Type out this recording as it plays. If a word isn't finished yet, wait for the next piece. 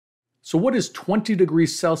So what is 20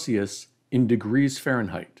 degrees Celsius in degrees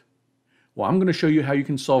Fahrenheit? Well, I'm going to show you how you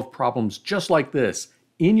can solve problems just like this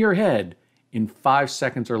in your head in 5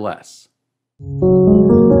 seconds or less.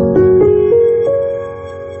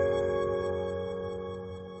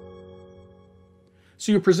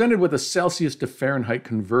 So you're presented with a Celsius to Fahrenheit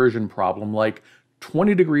conversion problem like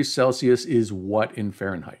 20 degrees Celsius is what in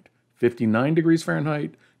Fahrenheit? 59 degrees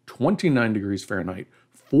Fahrenheit, 29 degrees Fahrenheit,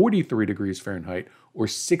 43 degrees Fahrenheit, or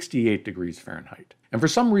 68 degrees Fahrenheit. And for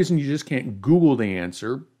some reason you just can't Google the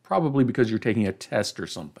answer, probably because you're taking a test or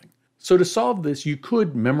something. So to solve this, you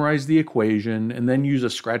could memorize the equation and then use a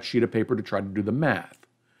scratch sheet of paper to try to do the math.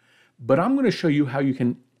 But I'm going to show you how you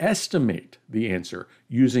can estimate the answer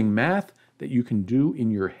using math that you can do in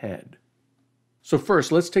your head. So first,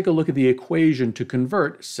 let's take a look at the equation to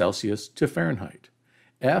convert Celsius to Fahrenheit.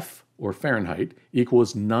 F, or Fahrenheit,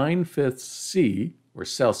 equals 9/5 C, or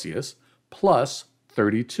Celsius, plus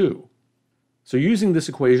 32. So using this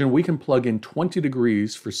equation, we can plug in 20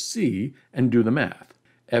 degrees for C and do the math.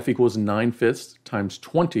 F equals 9/5 times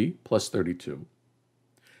 20 plus 32.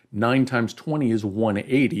 9 times 20 is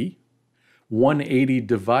 180. 180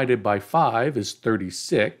 divided by 5 is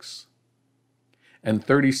 36. And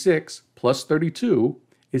 36 plus 32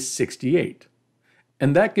 is 68.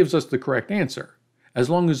 And that gives us the correct answer, as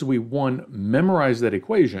long as we 1, memorize that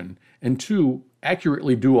equation, and 2,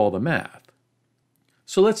 accurately do all the math.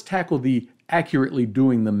 So let's tackle the accurately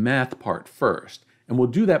doing the math part first, and we'll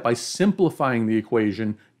do that by simplifying the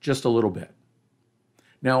equation just a little bit.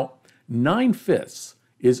 Now, 9/5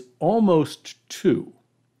 is almost 2.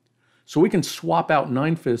 So we can swap out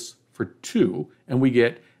 9/5 for 2, and we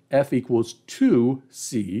get F equals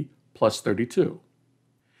 2C plus 32.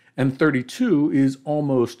 And 32 is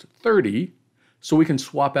almost 30, so we can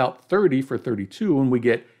swap out 30 for 32, and we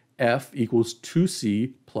get F equals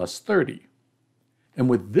 2C plus 30. And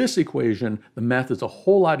with this equation, the math is a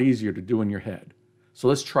whole lot easier to do in your head. So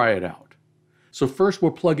let's try it out. So first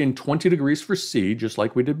we'll plug in 20 degrees for C, just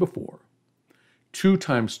like we did before. 2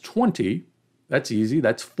 times 20, that's easy,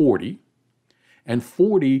 that's 40. And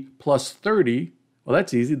 40 plus 30, well,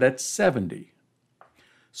 that's easy, that's 70.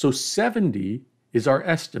 So 70 is our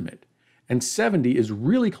estimate, and 70 is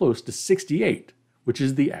really close to 68, which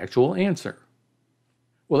is the actual answer.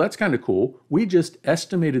 Well, that's kind of cool. We just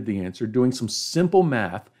estimated the answer doing some simple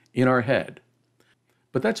math in our head.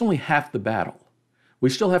 But that's only half the battle. We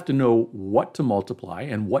still have to know what to multiply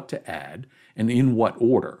and what to add, and in what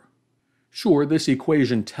order. Sure, this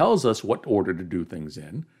equation tells us what order to do things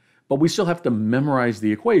in, but we still have to memorize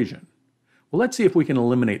the equation. Well, let's see if we can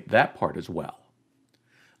eliminate that part as well.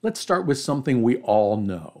 Let's start with something we all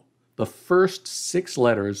know, the first 6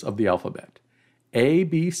 letters of the alphabet, A,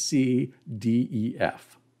 B, C, D, E,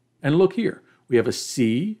 F. And look here, we have a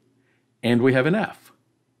C and we have an F.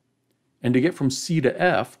 And to get from C to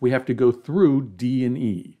F, we have to go through D and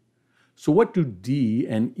E. So what do D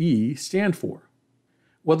and E stand for?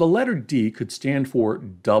 Well, the letter D could stand for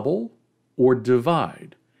double or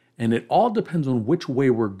divide, and it all depends on which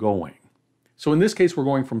way we're going. So in this case, we're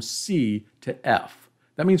going from C to F.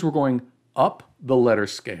 That means we're going up the letter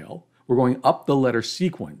scale, we're going up the letter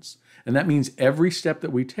sequence, and that means every step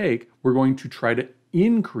that we take, we're going to try to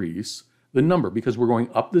increase the number. Because we're going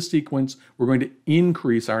up the sequence, we're going to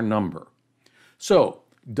increase our number. So,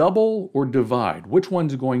 double or divide, which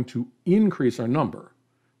one's going to increase our number?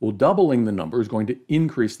 Well, doubling the number is going to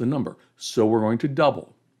increase the number, so we're going to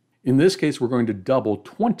double. In this case, we're going to double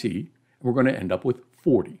 20, and we're going to end up with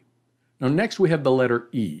 40. Now next we have the letter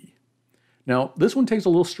E. Now this one takes a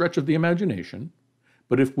little stretch of the imagination,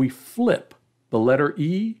 but if we flip the letter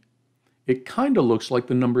E, it kind of looks like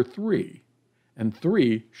the number 3, and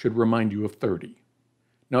 3 should remind you of 30.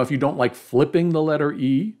 Now if you don't like flipping the letter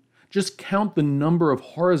E, just count the number of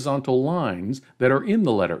horizontal lines that are in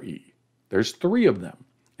the letter E. There's 3 of them,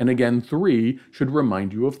 and again 3 should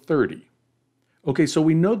remind you of 30. Okay, so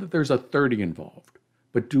we know that there's a 30 involved,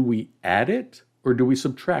 but do we add it or do we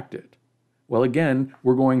subtract it? Well, again,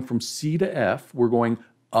 we're going from C to F, we're going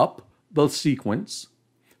up the sequence,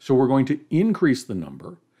 so we're going to increase the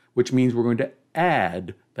number, which means we're going to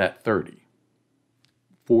add that 30.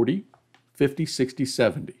 40, 50, 60,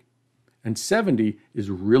 70. And 70 is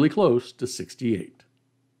really close to 68.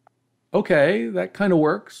 Okay, that kind of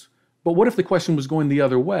works, but what if the question was going the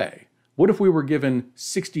other way? What if we were given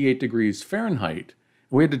 68 degrees Fahrenheit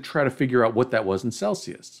and we had to try to figure out what that was in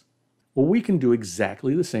Celsius? Well, we can do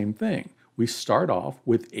exactly the same thing. We start off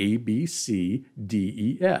with A, B, C, D,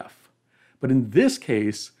 E, F. But in this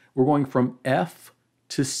case, we're going from F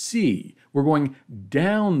to C. We're going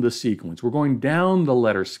down the sequence. We're going down the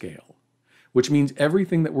letter scale, which means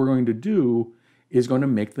everything that we're going to do is going to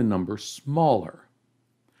make the number smaller.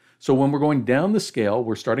 So when we're going down the scale,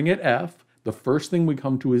 we're starting at F. The first thing we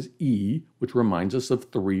come to is E, which reminds us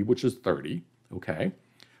of 3, which is 30, okay?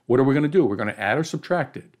 What are we going to do? We're going to add or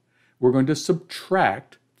subtract it. We're going to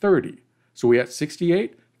subtract 30. So we had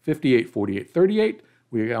 68, 58, 48, 38.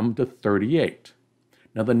 We come to 38.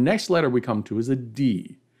 Now the next letter we come to is a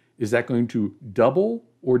D. Is that going to double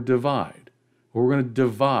or divide? Well, we're going to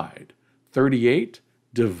divide. 38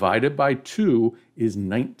 divided by 2 is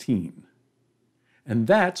 19. And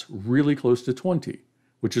that's really close to 20,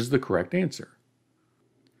 which is the correct answer.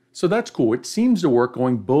 So that's cool. It seems to work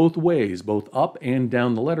going both ways, both up and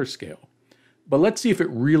down the letter scale. But let's see if it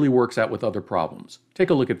really works out with other problems. Take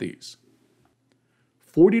a look at these.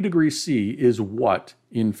 40 degrees C is what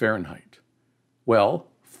in Fahrenheit? Well,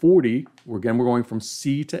 40, we're going from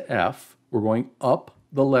C to F. We're going up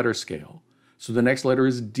the letter scale. So the next letter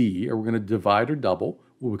is D. Are we going to divide or double?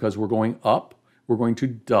 Well, because we're going up, we're going to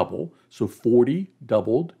double. So 40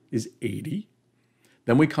 doubled is 80.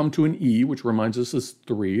 Then we come to an E, which reminds us is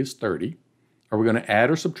 3 is 30. Are we going to add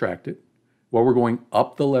or subtract it? Well, we're going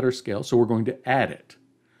up the letter scale, so we're going to add it.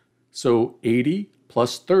 So 80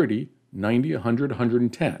 plus 30, 90, 100,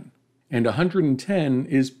 110. And 110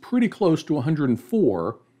 is pretty close to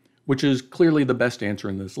 104, which is clearly the best answer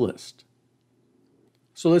in this list.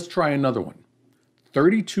 So let's try another one.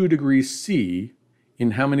 32 degrees C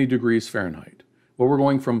in how many degrees Fahrenheit? Well, we're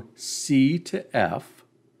going from C to F,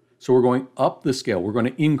 so we're going up the scale. We're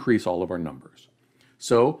going to increase all of our numbers.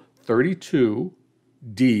 So 32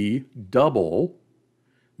 D double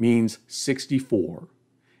means 64.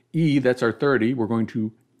 E, that's our 30. We're going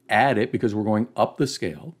to add it because we're going up the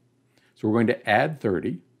scale. So we're going to add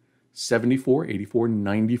 30, 74, 84,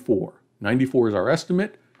 94. 94 is our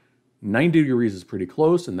estimate. 90 degrees is pretty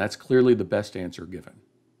close, and that's clearly the best answer given.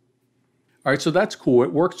 All right, so that's cool.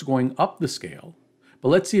 It works going up the scale, but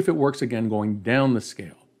let's see if it works again going down the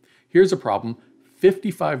scale. Here's a problem,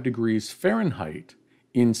 55 degrees Fahrenheit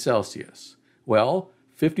in Celsius. Well,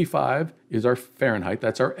 55 is our Fahrenheit,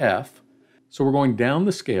 that's our F. So we're going down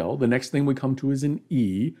the scale. The next thing we come to is an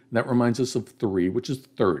E. That reminds us of 3, which is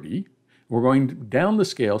 30. We're going down the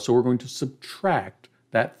scale, so we're going to subtract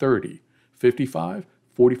that 30. 55,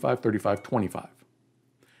 45, 35, 25.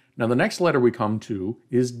 Now the next letter we come to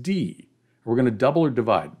is D. We're going to double or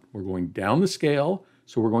divide. We're going down the scale,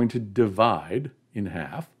 so we're going to divide in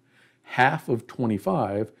half. Half of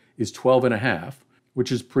 25 is 12 and a half,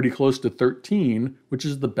 which is pretty close to 13, which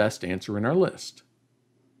is the best answer in our list.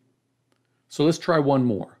 So let's try one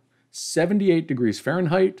more. 78 degrees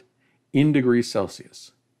Fahrenheit in degrees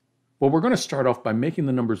Celsius. Well, we're going to start off by making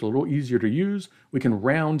the numbers a little easier to use. We can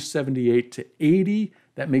round 78 to 80.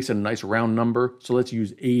 That makes it a nice round number, so let's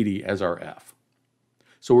use 80 as our F.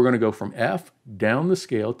 So we're going to go from F down the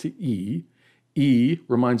scale to E. E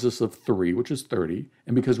reminds us of 3, which is 30.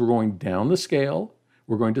 And because we're going down the scale,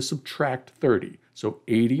 we're going to subtract 30. So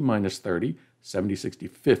 80 minus 30, 70, 60,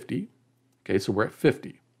 50. Okay, so we're at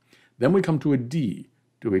 50. Then we come to a D,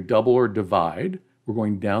 do a double or divide. We're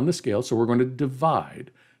going down the scale, so we're going to divide.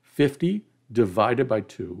 50 divided by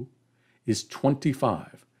 2 is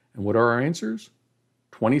 25. And what are our answers?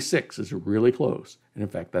 26 is really close. And in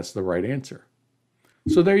fact, that's the right answer.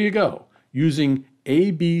 So there you go. Using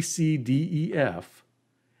A, B, C, D, E, F,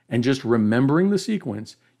 and just remembering the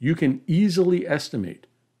sequence, you can easily estimate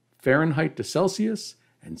Fahrenheit to Celsius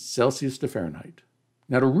and Celsius to Fahrenheit.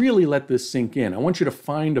 Now, to really let this sink in, I want you to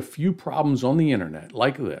find a few problems on the internet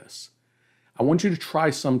like this. I want you to try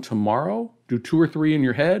some tomorrow, do 2 or 3 in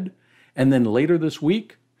your head, and then later this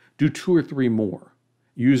week, do 2 or 3 more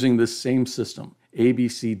using this same system, A, B,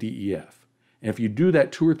 C, D, E, F. And if you do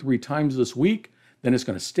that 2 or 3 times this week, then it's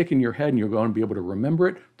going to stick in your head and you're going to be able to remember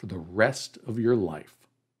it for the rest of your life.